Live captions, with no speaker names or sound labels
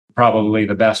probably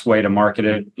the best way to market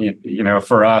it.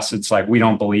 For us, it's like we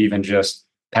don't believe in just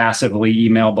passively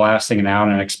email blasting it out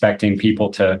and expecting people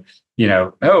to,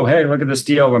 oh, hey, look at this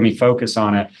deal, let me focus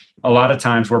on it. A lot of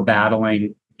times we're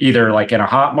battling either like in a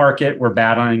hot market, we're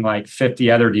battling like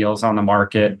 50 other deals on the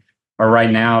market, or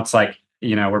right now it's like,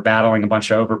 we're battling a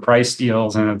bunch of overpriced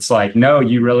deals. And it's like, no,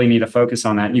 you really need to focus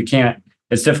on that. And you can't,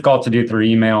 it's difficult to do through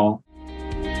email.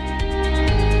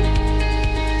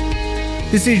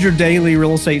 This is your daily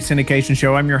real estate syndication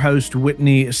show. I'm your host,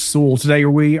 Whitney Sewell. Today,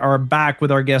 we are back with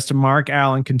our guest, Mark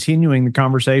Allen, continuing the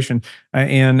conversation.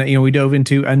 We dove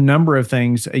into a number of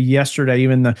things yesterday,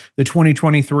 even the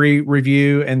 2023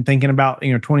 review and thinking about,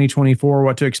 2024,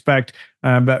 what to expect.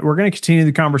 But we're going to continue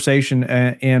the conversation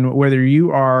and whether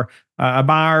you are a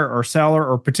buyer or seller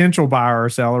or potential buyer or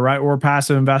seller, right, or a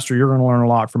passive investor, you're going to learn a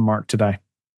lot from Mark today.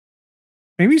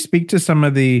 Maybe speak to some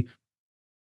of the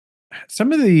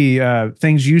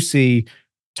things you see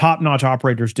top-notch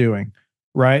operators doing,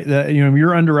 right?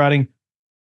 You're underwriting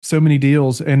so many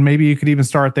deals, and maybe you could even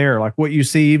start there, like what you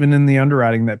see even in the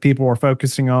underwriting that people are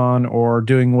focusing on or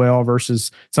doing well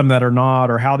versus some that are not,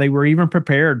 or how they were even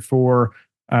prepared for,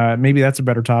 maybe that's a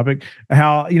better topic,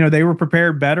 how, they were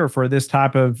prepared better for this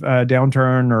type of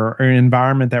downturn or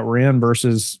environment that we're in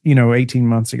versus, 18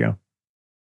 months ago.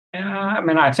 Yeah,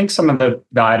 I think some of the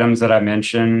items that I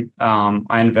mentioned,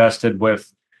 I invested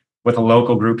with a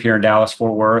local group here in Dallas,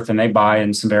 Fort Worth, and they buy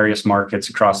in some various markets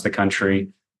across the country.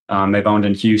 They've owned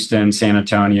in Houston, San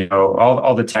Antonio,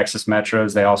 all the Texas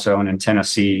metros. They also own in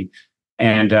Tennessee.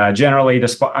 And generally, the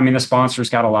sponsor's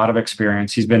got a lot of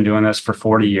experience. He's been doing this for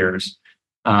 40 years.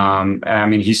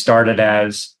 He started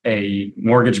as a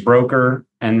mortgage broker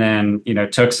and then,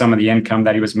 took some of the income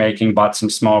that he was making, bought some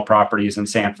small properties in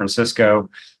San Francisco,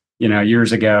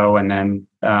 years ago, and then,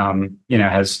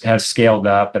 has scaled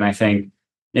up. And I think,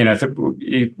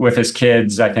 with his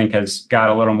kids, I think has got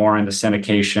a little more into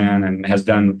syndication and has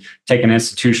taken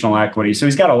institutional equity. So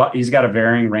he's got a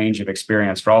varying range of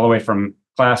experience for all the way from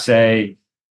Class A,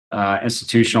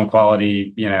 institutional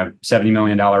quality, $70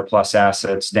 million plus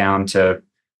assets down to,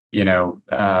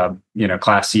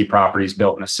 Class C properties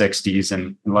built in the 60s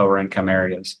and lower income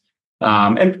areas.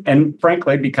 And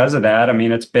frankly, because of that,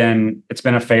 it's been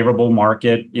a favorable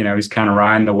market. He's kind of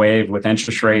riding the wave with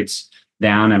interest rates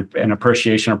down and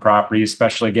appreciation of property,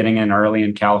 especially getting in early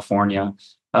in California.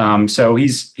 So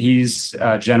he's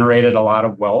generated a lot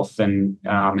of wealth and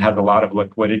had a lot of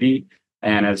liquidity,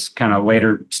 and is kind of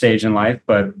later stage in life.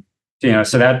 But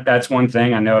so that's one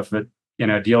thing. I know if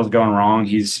deal's going wrong,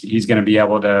 he's going to be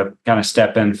able to kind of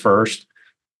step in first.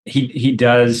 He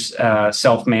does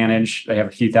self-manage. They have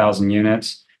a few thousand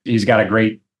units. He's got a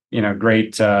great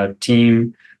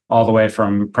team, all the way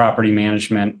from property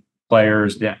management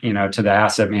players, to the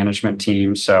asset management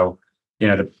team. So,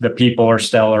 the people are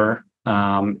stellar,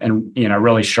 and,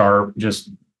 really sharp,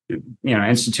 just,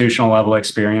 institutional level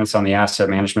experience on the asset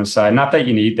management side. Not that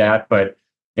you need that, but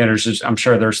I'm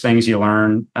sure there's things you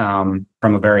learn from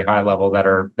a very high level that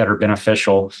are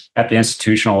beneficial at the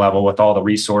institutional level with all the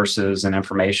resources and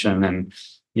information and,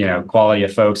 quality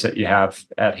of folks that you have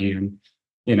at hand.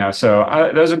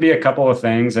 So those would be a couple of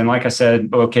things. And like I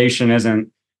said, location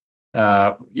isn't,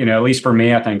 at least for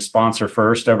me, I think sponsor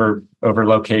first over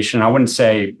location. I wouldn't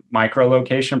say micro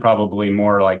location, probably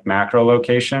more like macro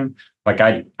location. Like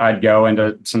I'd go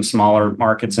into some smaller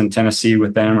markets in Tennessee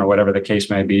with them or whatever the case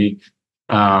may be.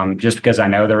 Just because I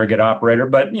know they're a good operator,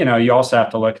 but you also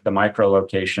have to look at the micro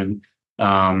location,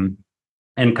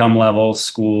 income levels,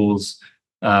 schools,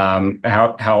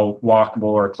 how walkable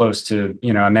or close to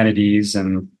amenities,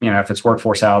 and if it's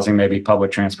workforce housing, maybe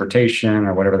public transportation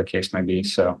or whatever the case may be.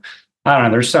 So I don't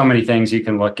know. There's so many things you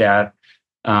can look at,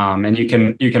 and you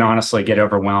can honestly get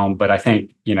overwhelmed. But I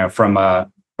think from a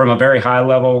very high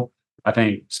level, I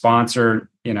think sponsor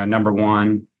number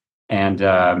one,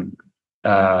 and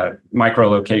micro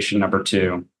location number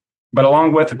two. But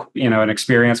along with an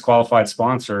experienced qualified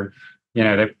sponsor,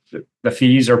 the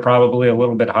fees are probably a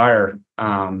little bit higher.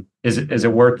 Is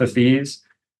it worth the fees?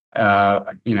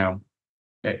 When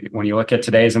you look at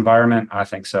today's environment, I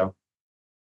think so.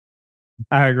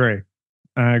 I agree.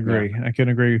 Yeah. I couldn't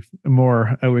agree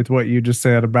more with what you just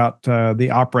said about the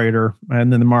operator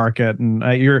and then the market. And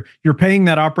you're paying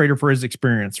that operator for his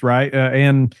experience, right?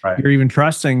 And right. You're even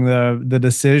trusting the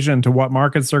decision to what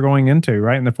markets they're going into,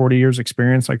 right? And the 40 years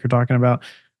experience, like you're talking about,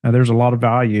 there's a lot of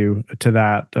value to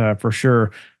that for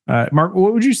sure. Mark,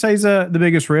 what would you say is the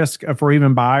biggest risk for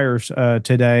even buyers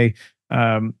today?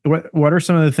 What are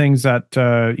some of the things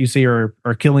that you see are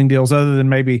killing deals other than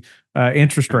maybe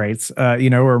interest rates,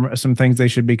 or some things they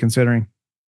should be considering?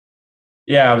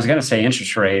 Yeah, I was going to say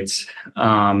interest rates.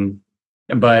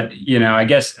 but I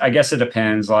guess it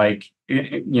depends. Like,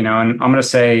 and I'm going to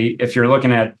say if you're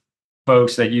looking at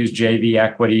folks that use JV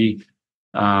equity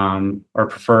or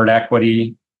preferred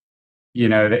equity,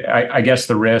 I guess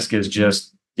the risk is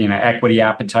just equity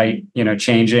appetite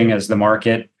changing as the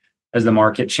market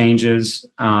changes,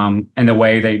 and the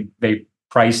way they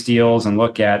price deals and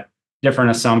look at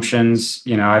different assumptions.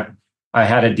 I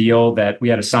had a deal that we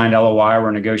had a signed LOI.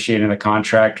 We're negotiating the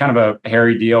contract, kind of a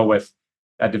hairy deal with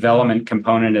a development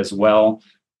component as well.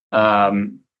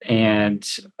 And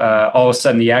all of a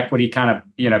sudden the equity kind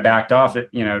of backed off. It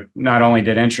not only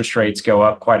did interest rates go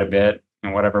up quite a bit,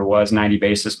 and whatever it was, 90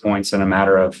 basis points in a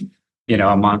matter of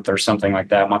a month or something like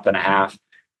that, month and a half.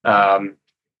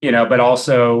 But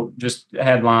also just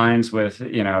headlines with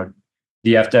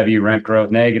DFW rent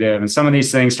growth negative, and some of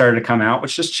these things started to come out,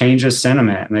 which just changes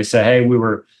sentiment. And they say, hey, we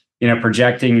were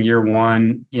projecting year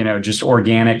one, just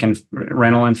organic and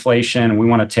rental inflation. We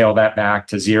want to tail that back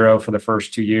to zero for the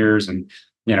first 2 years. And,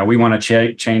 we want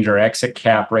to change our exit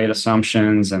cap rate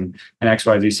assumptions and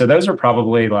XYZ. So those are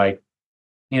probably like,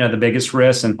 the biggest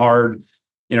risks and hard,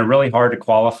 really hard to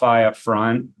qualify up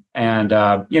front. And,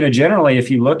 generally,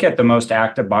 if you look at the most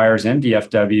active buyers in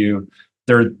DFW,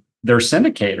 they're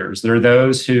syndicators. They're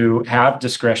those who have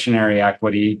discretionary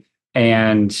equity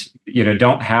and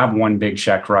don't have one big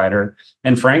check writer.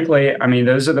 And frankly, I mean,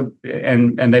 those are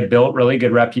and they built really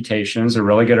good reputations. They're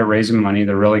really good at raising money.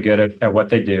 They're really good at what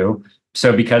they do.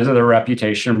 So because of their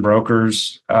reputation,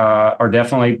 brokers are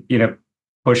definitely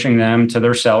pushing them to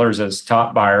their sellers as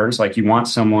top buyers. Like, you want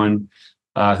someone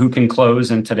who can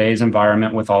close in today's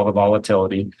environment with all the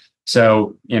volatility.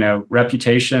 So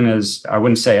reputation is, I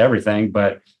wouldn't say everything,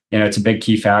 but it's a big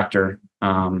key factor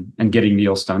in getting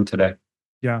deals done today.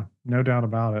 Yeah, no doubt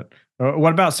about it.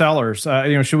 What about sellers?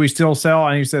 Should we still sell?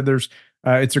 I know you said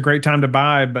it's a great time to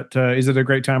buy, but is it a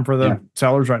great time for the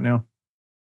sellers right now?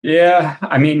 Yeah,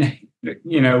 I mean,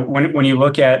 when you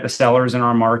look at the sellers in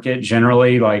our market,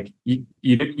 generally, like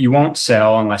you won't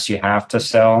sell unless you have to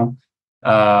sell,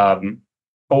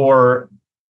 or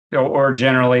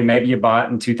generally maybe you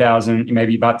bought in 2000,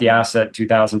 maybe you bought the asset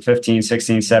 2015,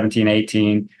 16, 17,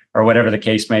 18, or whatever the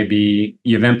case may be.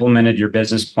 You've implemented your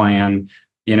business plan.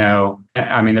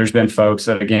 I mean, there's been folks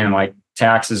that, again, like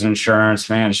taxes, insurance,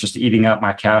 man, it's just eating up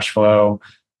my cash flow,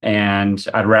 and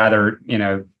I'd rather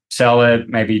sell it,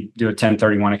 maybe do a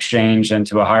 1031 exchange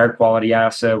into a higher quality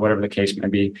asset, whatever the case may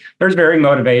be. There's varying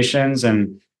motivations,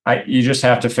 and you just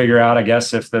have to figure out, I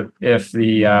guess, if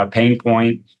the pain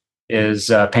point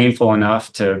is painful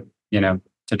enough to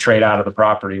trade out of the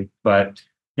property. But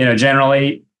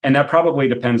generally, and that probably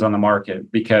depends on the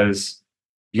market, because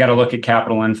you got to look at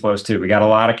capital inflows too. We got a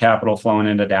lot of capital flowing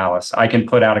into Dallas. I can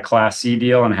put out a Class C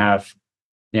deal and have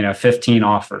 15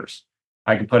 offers.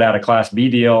 I can put out a Class B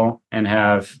deal and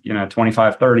have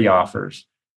 25, 30 offers,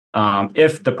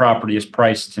 if the property is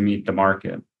priced to meet the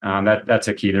market. That's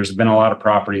a key. There's been a lot of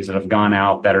properties that have gone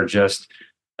out that are just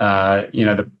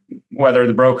whether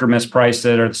the broker mispriced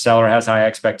it or the seller has high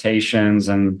expectations,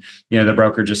 and the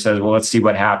broker just says, well, let's see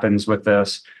what happens with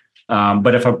this.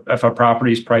 But if a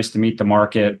property is priced to meet the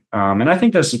market, and I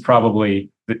think this is probably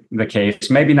the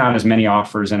case, maybe not as many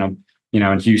offers in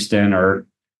in Houston or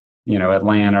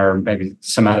Atlanta or maybe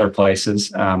some other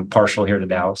places, partial here to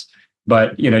Dallas.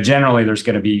 But generally, there's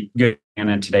going to be good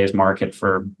in today's market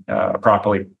for a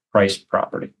properly priced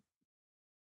property.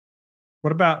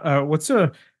 What about what's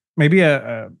maybe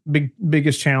a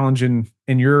biggest challenge in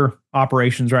your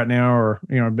operations right now, or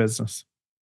business?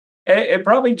 It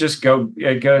probably just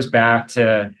goes back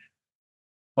to,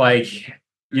 like,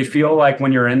 you feel like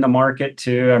when you're in the market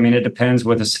too. I mean, it depends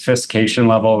with the sophistication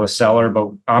level of the seller,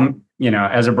 but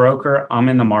as a broker, I'm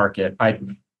in the market. I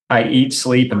eat,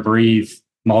 sleep, and breathe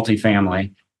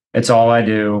multifamily. It's all I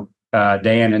do,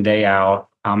 day in and day out.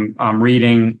 I'm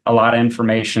reading a lot of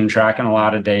information, tracking a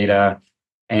lot of data.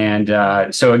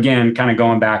 And so again, kind of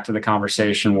going back to the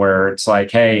conversation where it's like,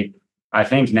 hey, I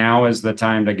think now is the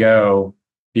time to go,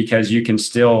 because you can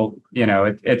still,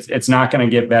 it's not going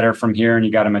to get better from here, and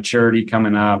you got a maturity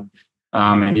coming up,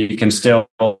 and you can still,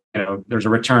 there's a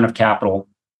return of capital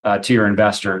to your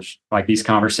investors, like these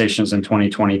conversations in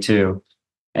 2022.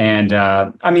 And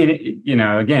I mean,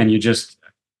 again, you just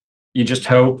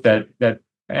hope that,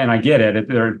 and I get it,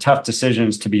 there are tough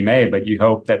decisions to be made, but you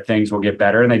hope that things will get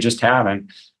better, and they just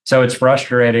haven't. So it's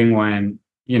frustrating when,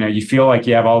 you feel like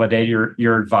you have all the data,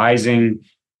 you're advising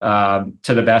to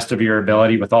the best of your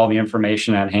ability with all the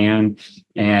information at hand,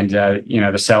 and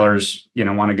the sellers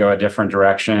want to go a different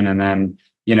direction, and then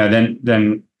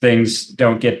then things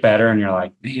don't get better, and you're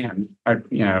like, man,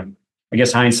 I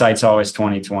guess hindsight's always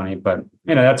 2020, but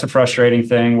that's a frustrating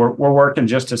thing. We're working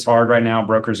just as hard right now,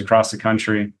 brokers across the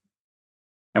country,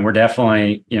 and we're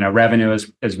definitely, revenue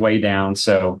is way down.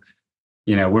 So,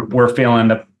 we're feeling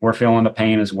the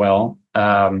pain as well.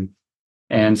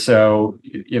 And so,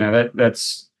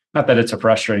 that's not that it's a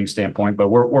frustrating standpoint, but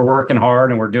we're working hard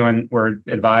and we're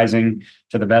advising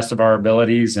to the best of our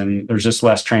abilities, and there's just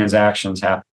less transactions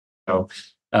happening. So,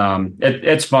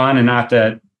 it's fun, and not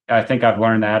that I think I've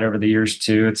learned that over the years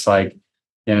too. It's like,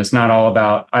 it's not all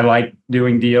about, I like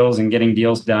doing deals and getting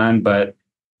deals done, but,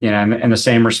 in the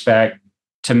same respect,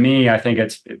 to me, I think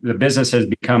the business has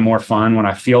become more fun when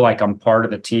I feel like I'm part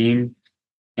of the team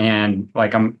and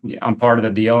like I'm part of the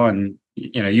deal. And,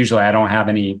 usually I don't have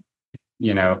any,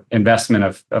 investment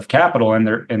of capital in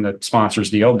the sponsor's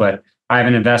deal, but I have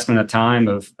an investment of time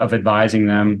of advising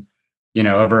them,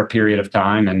 over a period of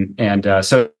time. And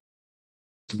so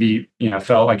to be,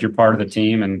 felt like you're part of the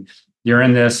team and you're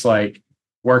in this, like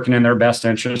working in their best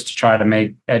interest to try to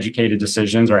make educated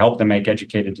decisions or help them make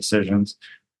educated decisions,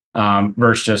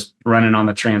 versus just running on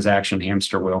the transaction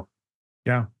hamster wheel.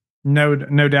 Yeah, no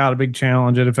doubt, a big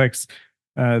challenge. It affects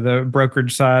the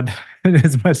brokerage side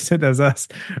as much as it does us,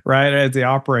 right? As the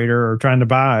operator or trying to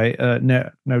buy,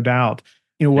 no doubt.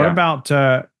 What about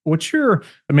what's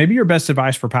maybe your best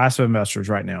advice for passive investors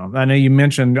right now? I know you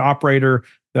mentioned the operator,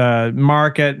 the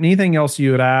market. Anything else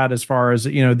you would add as far as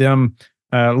them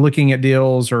looking at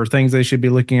deals or things they should be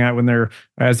looking at when they're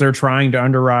trying to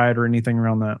underwrite or anything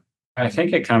around that? I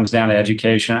think it comes down to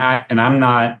education. I'm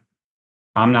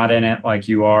not in it like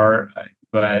you are,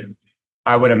 but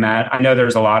I would imagine, I know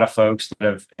there's a lot of folks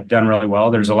that have done really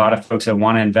well. There's a lot of folks that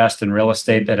want to invest in real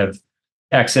estate that have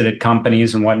exited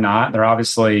companies and whatnot. They're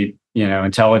obviously,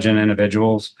 intelligent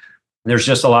individuals. There's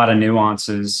just a lot of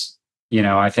nuances,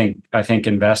 I think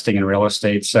investing in real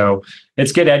estate. So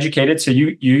it's get educated so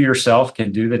you yourself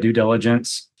can do the due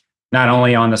diligence, not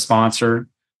only on the sponsor,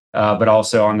 but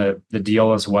also on the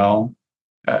deal as well.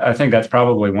 I think that's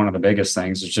probably one of the biggest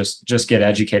things is just get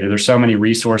educated. There's so many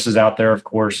resources out there, of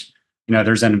course.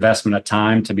 There's an investment of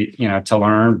time to be, to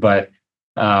learn, but,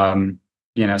 some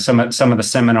of the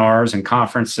seminars and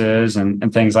conferences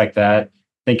and things like that, I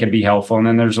think could be helpful. And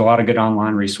then there's a lot of good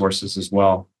online resources as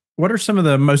well. What are some of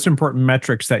the most important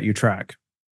metrics that you track?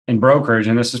 In brokerage,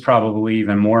 and this is probably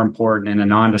even more important in a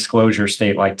non-disclosure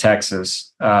state like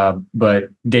Texas, but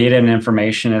data and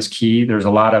information is key. There's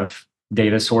a lot of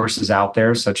data sources out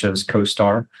there, such as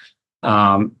CoStar,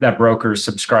 that brokers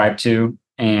subscribe to.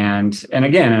 And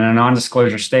again, in a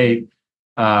non-disclosure state,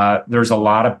 there's a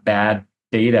lot of bad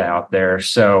data out there.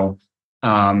 So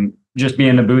just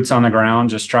being the boots on the ground,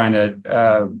 just trying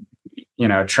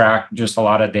to track just a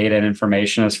lot of data and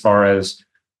information as far as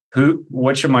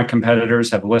which of my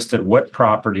competitors have listed what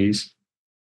properties.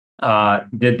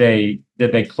 Did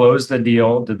they close the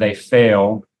deal? Did they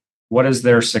fail? What is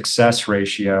their success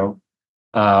ratio?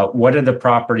 What did the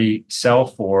property sell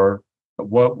for?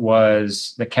 What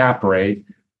was the cap rate?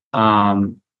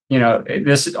 All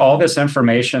this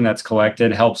information that's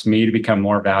collected helps me to become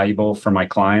more valuable for my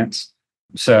clients.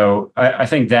 So I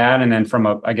think that, and then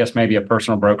from maybe a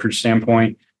personal brokerage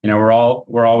standpoint, we're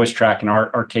always tracking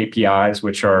our KPIs,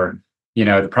 which are,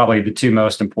 probably the two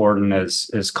most important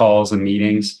is calls and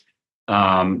meetings.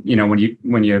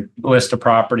 When you list a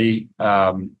property,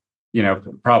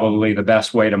 probably the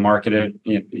best way to market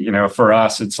it, for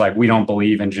us, it's like, we don't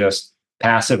believe in just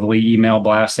passively email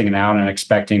blasting it out and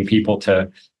expecting people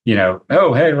to,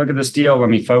 oh, hey, look at this deal, let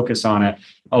me focus on it.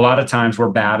 A lot of times we're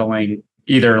battling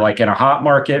either like in a hot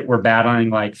market, we're battling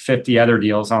like 50 other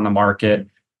deals on the market,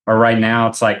 or right now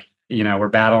it's like, we're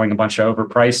battling a bunch of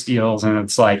overpriced deals. And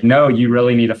it's like, no, you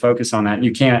really need to focus on that. And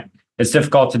you can't, it's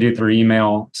difficult to do through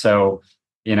email. So,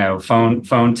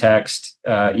 phone, text,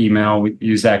 email, we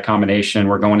use that combination.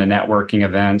 We're going to networking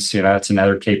events. That's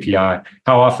another KPI.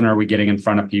 How often are we getting in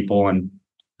front of people and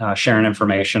sharing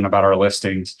information about our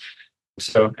listings?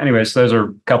 So anyways, those are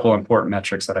a couple of important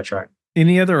metrics that I track.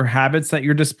 Any other habits that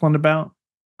you're disciplined about?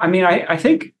 I mean, I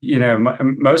think,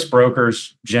 most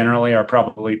brokers generally are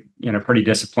probably, pretty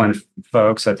disciplined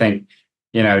folks. I think,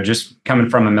 just coming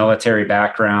from a military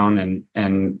background and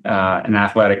an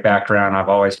athletic background, I've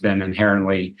always been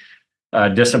inherently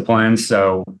disciplined.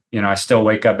 So, I still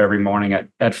wake up every morning at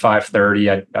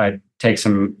 5:30. I take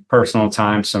some personal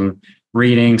time, some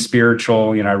reading,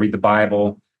 spiritual, I read the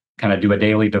Bible, kind of do a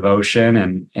daily devotion,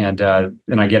 and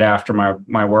then I get after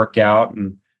my workout.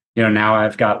 And now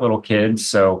I've got little kids,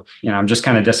 so I'm just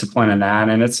kind of disciplined in that.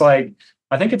 And it's like,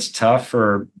 I think it's tough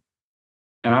and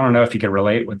I don't know if you can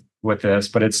relate with this,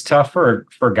 but it's tough for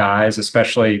guys,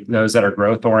 especially those that are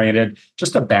growth oriented,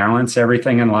 just to balance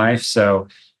everything in life. So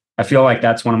I feel like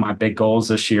that's one of my big goals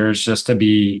this year is just to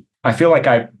be. I feel like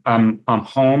I'm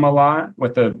home a lot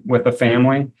with the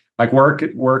family. Like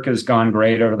work has gone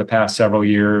great over the past several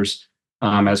years,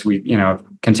 as we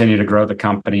continue to grow the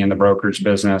company and the brokerage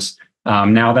business.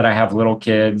 Now that I have little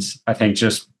kids, I think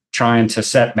just trying to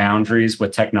set boundaries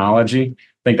with technology.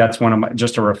 I think that's one of my,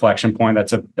 just a reflection point.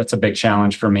 That's a big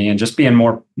challenge for me, and just being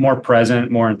more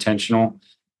present, more intentional,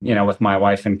 with my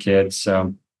wife and kids.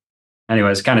 So,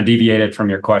 anyways, kind of deviated from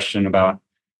your question about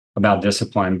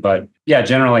discipline, but yeah,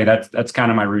 generally that's kind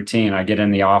of my routine. I get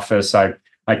in the office, I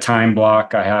time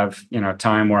block. I have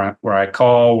time where I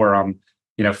call, where I'm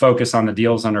focus on the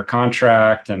deals under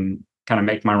contract and kind of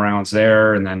make my rounds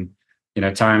there, and then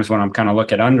times when I'm kind of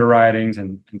look at underwritings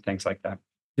and things like that.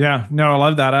 Yeah, no, I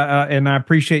love that, and I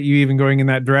appreciate you even going in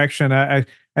that direction. I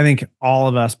think all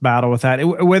of us battle with that,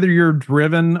 whether you're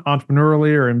driven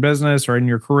entrepreneurially or in business or in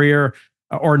your career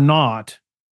or not.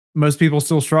 Most people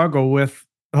still struggle with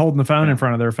holding the phone in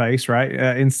front of their face, right?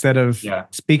 Instead of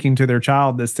speaking to their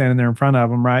child that's standing there in front of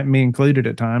them, right? Me included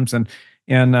at times, and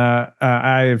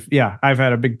I've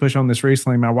had a big push on this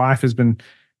recently. My wife has been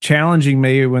challenging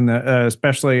me when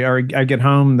especially or I get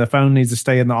home, the phone needs to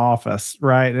stay in the office,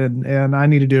 right? And I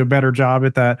need to do a better job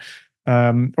at that.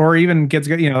 Or even gets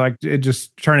like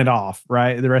just turn it off,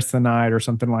 right? The rest of the night or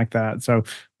something like that. So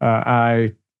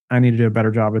I need to do a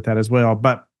better job at that as well.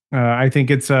 But I think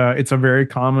it's a very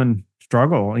common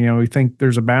struggle. We think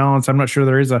there's a balance. I'm not sure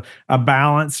there is a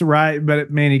balance, right?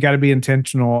 But man, you got to be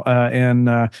intentional.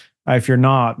 And if you're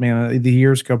not, man, the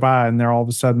years go by and they're all of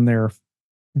a sudden they're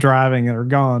driving and are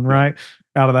gone, right,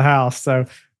 out of the house. So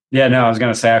yeah, no, I was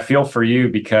going to say I feel for you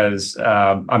because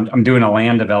I'm doing a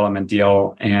land development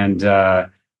deal, and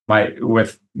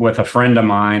with a friend of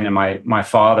mine and my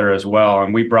father as well,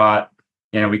 and we brought.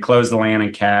 We closed the land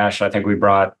in cash. I think we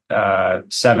brought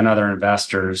 7 other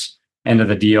investors into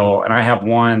the deal, and I have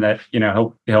one that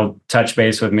he'll touch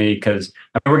base with me because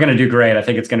we're going to do great. I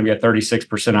think it's going to be a 36%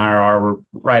 IRR. We're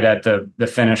right at the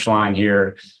finish line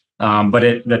here, but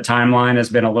the timeline has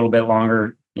been a little bit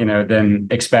longer, than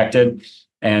expected,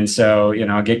 and so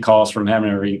I get calls from him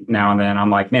every now and then. I'm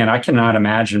like, man, I cannot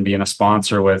imagine being a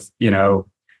sponsor with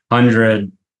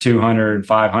 100, 200,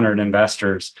 500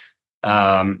 investors.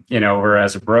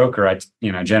 Whereas a broker, I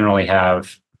generally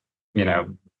have,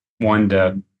 1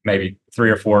 to maybe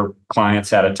 3 or 4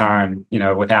 clients at a time,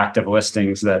 with active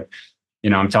listings that,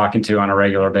 I'm talking to on a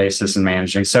regular basis and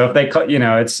managing. So if they,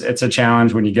 it's a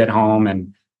challenge when you get home,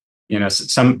 and,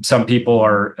 some people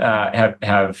are,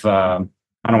 have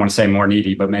I don't want to say more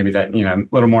needy, but maybe that, a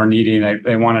little more needy.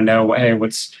 They want to know, hey,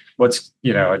 what's,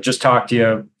 I just talked to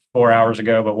you 4 hours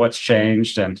ago, but what's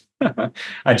changed? And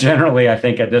I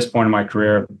think at this point in my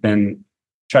career, I've been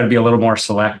try to be a little more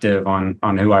selective on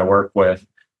who I work with.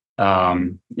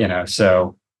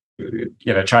 So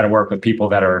try to work with people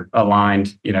that are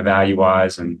aligned, value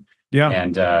wise and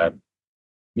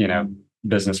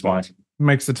business wise.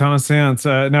 Makes a ton of sense.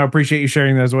 No, I appreciate you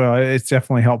sharing that as well. It's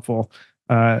definitely helpful.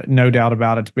 No doubt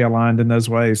about it, to be aligned in those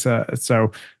ways.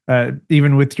 So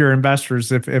even with your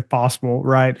investors, if possible,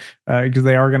 right? Because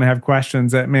they are going to have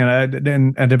questions that, man,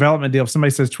 in a development deal, if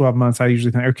somebody says 12 months, I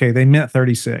usually think, okay, they meant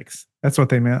 36. That's what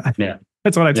they meant. Yeah.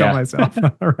 That's what I tell myself.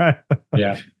 Right.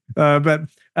 Yeah. But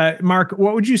Mark,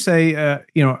 what would you say,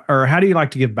 or how do you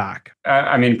like to give back?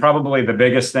 Probably the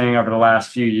biggest thing over the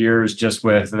last few years, just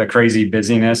with the crazy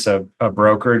busyness of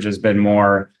brokerage, has been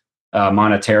more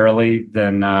monetarily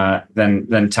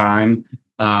than time.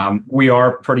 We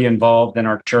are pretty involved in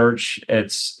our church.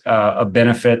 It's a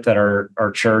benefit that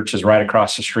our church is right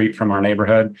across the street from our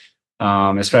neighborhood,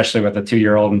 especially with a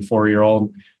 2-year-old and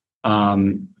 4-year-old.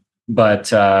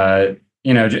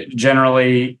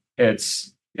 Generally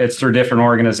it's through different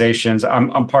organizations.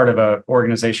 I'm part of an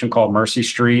organization called Mercy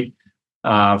Street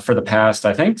for the past,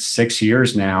 I think, 6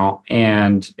 years now.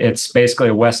 And it's basically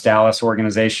a West Dallas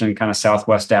organization, kind of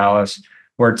Southwest Dallas,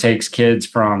 where it takes kids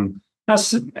from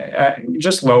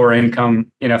just lower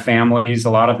income, families.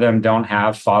 A lot of them don't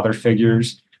have father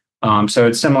figures. So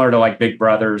it's similar to like big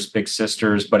brothers, big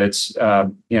sisters, but it's,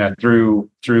 through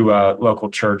a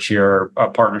local church here, a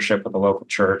partnership with a local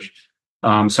church.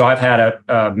 So I've had a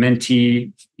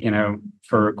mentee,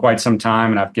 for quite some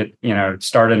time, and I've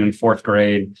started in 4th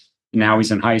grade. Now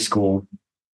he's in high school.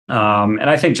 And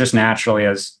I think just naturally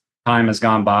as time has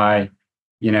gone by,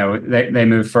 they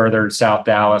move further South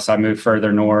Dallas. I moved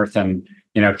further north, and,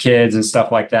 kids and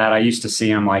stuff like that. I used to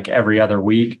see them like every other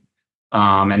week.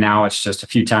 And now it's just a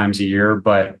few times a year,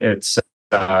 but it's,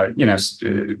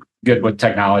 good with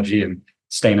technology and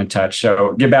staying in touch.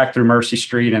 So get back through Mercy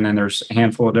Street. And then there's a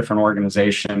handful of different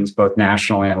organizations, both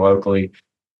nationally and locally,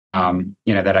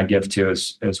 that I give to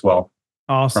as well.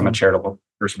 Awesome. From a charitable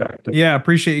perspective. Yeah,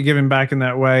 appreciate you giving back in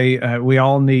that way. We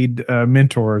all need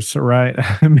mentors, right?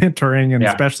 Mentoring, and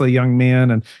especially young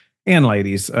men and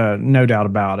ladies, no doubt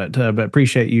about it. But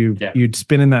appreciate you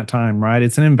spending that time, right?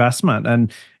 It's an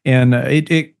investment, and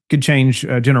it could change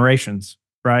generations,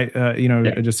 right?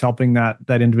 Just helping that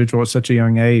individual at such a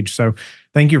young age. So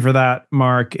thank you for that,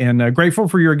 Mark, and grateful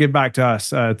for your give back to us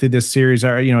through this series.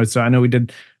 I know we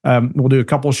did. We'll do a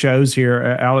couple shows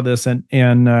here out of this,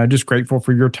 and just grateful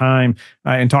for your time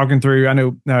and talking through. I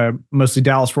know mostly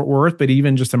Dallas Fort Worth, but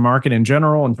even just the market in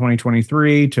general in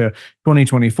 2023 to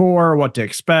 2024, what to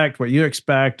expect, what you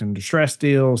expect, and distress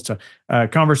deals to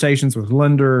conversations with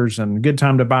lenders and good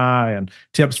time to buy and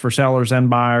tips for sellers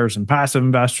and buyers and passive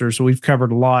investors. So we've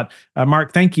covered a lot.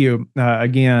 Mark, thank you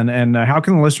again. And how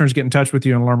can the listeners get in touch with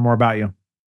you and learn more about you?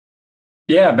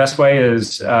 Yeah, best way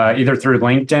is either through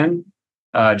LinkedIn.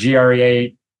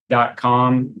 GREA.com.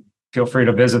 Feel free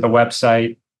to visit the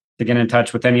website to get in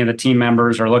touch with any of the team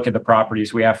members or look at the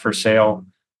properties we have for sale.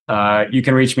 You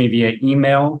can reach me via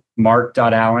email,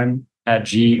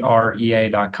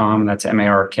 mark.allen@grea.com. That's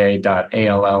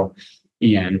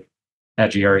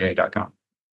mark.allen@grea.com.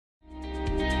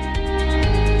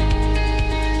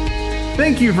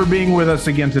 Thank you for being with us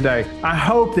again today. I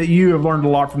hope that you have learned a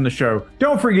lot from the show.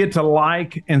 Don't forget to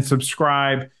like and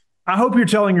subscribe. I hope you're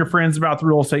telling your friends about the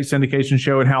Real Estate Syndication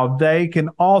Show and how they can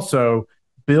also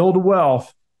build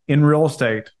wealth in real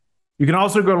estate. You can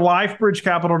also go to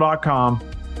lifebridgecapital.com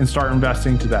and start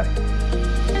investing today.